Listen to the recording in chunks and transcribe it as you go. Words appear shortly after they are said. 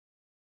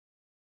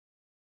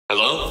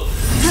Hello?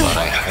 Thought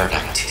I heard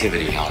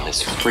activity on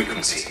this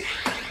frequency.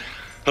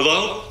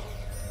 Hello?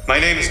 My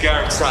name is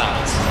Garrett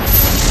Siles.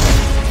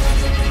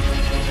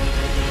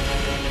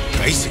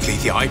 Basically,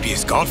 the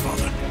IB's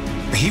godfather.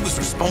 He was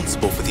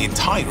responsible for the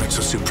entire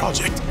Exosuit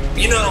project.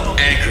 You know,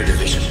 Anchor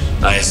Division,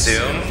 I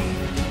assume?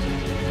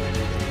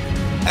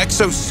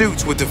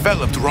 Exosuits were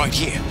developed right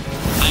here.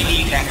 I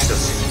need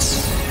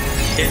Exosuits.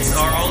 It's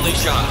our only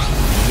shot.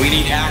 We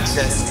need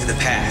access to the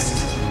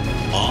past.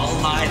 All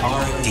my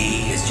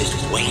R&D is just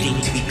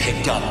waiting to be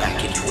picked up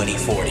back in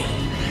 2040.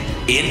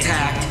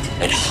 Intact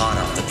and hot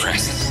off the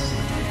presses.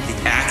 The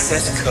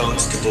access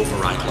codes to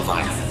override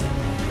Leviathan.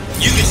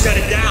 You can shut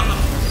it down.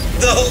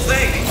 The whole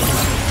thing.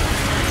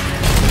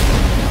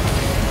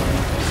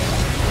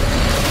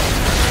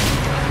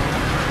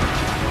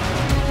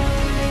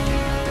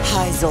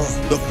 Heisel.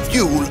 The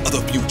fuel of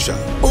the future.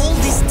 All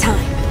this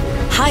time,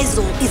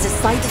 Heisel is a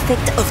side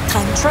effect of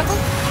time travel?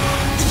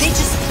 Did they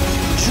just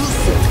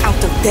juice it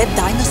out of dead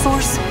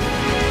dinosaurs?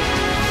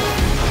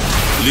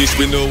 At least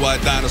we know why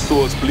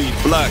dinosaurs bleed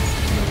blood.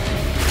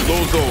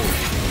 Lozol.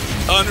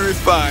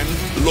 Unrefined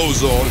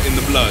Lozol in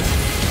the blood.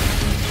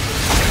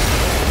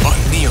 A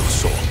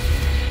Neosaur.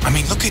 I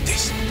mean, look at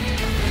this.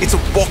 It's a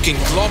walking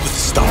glob of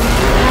stuff.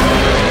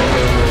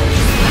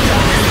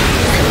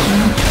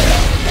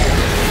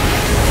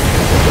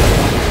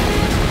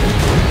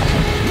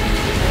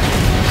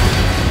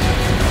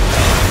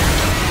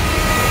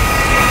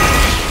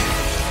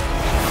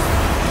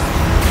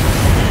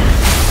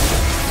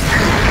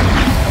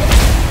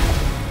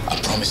 I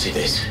promise you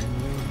this.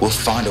 We'll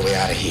find a way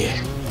out of here.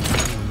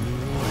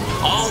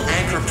 All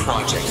Anchor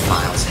project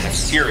files have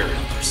serial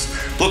numbers.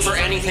 Look for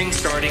anything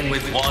starting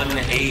with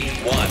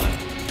 181.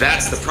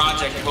 That's the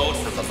project code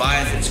for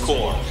Leviathan's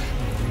core.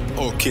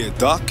 Okay,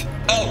 Doc.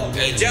 Oh,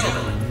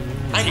 gentlemen,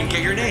 I didn't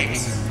get your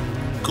names.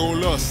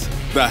 Golos,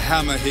 the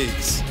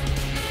Hammerheads.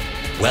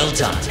 Well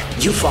done.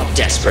 You fought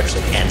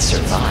desperately and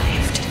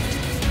survived.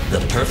 The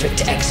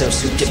perfect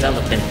exosuit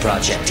development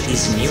project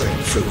is nearing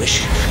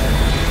fruition.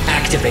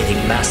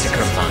 Activating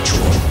Massacre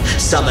Module.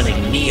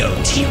 Summoning Neo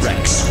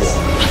T-Rex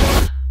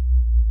Swarm.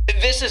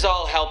 This is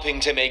all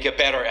helping to make a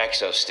better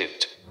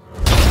exosuit.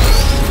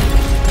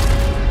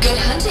 Good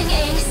hunting,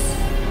 Ace.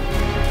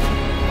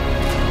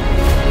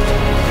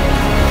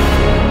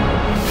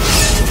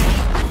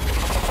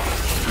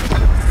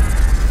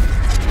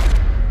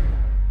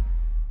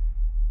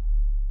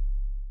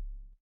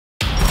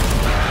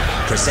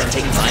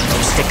 Presenting my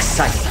most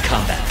exciting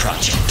combat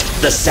project,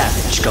 the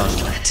Savage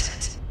Gauntlet.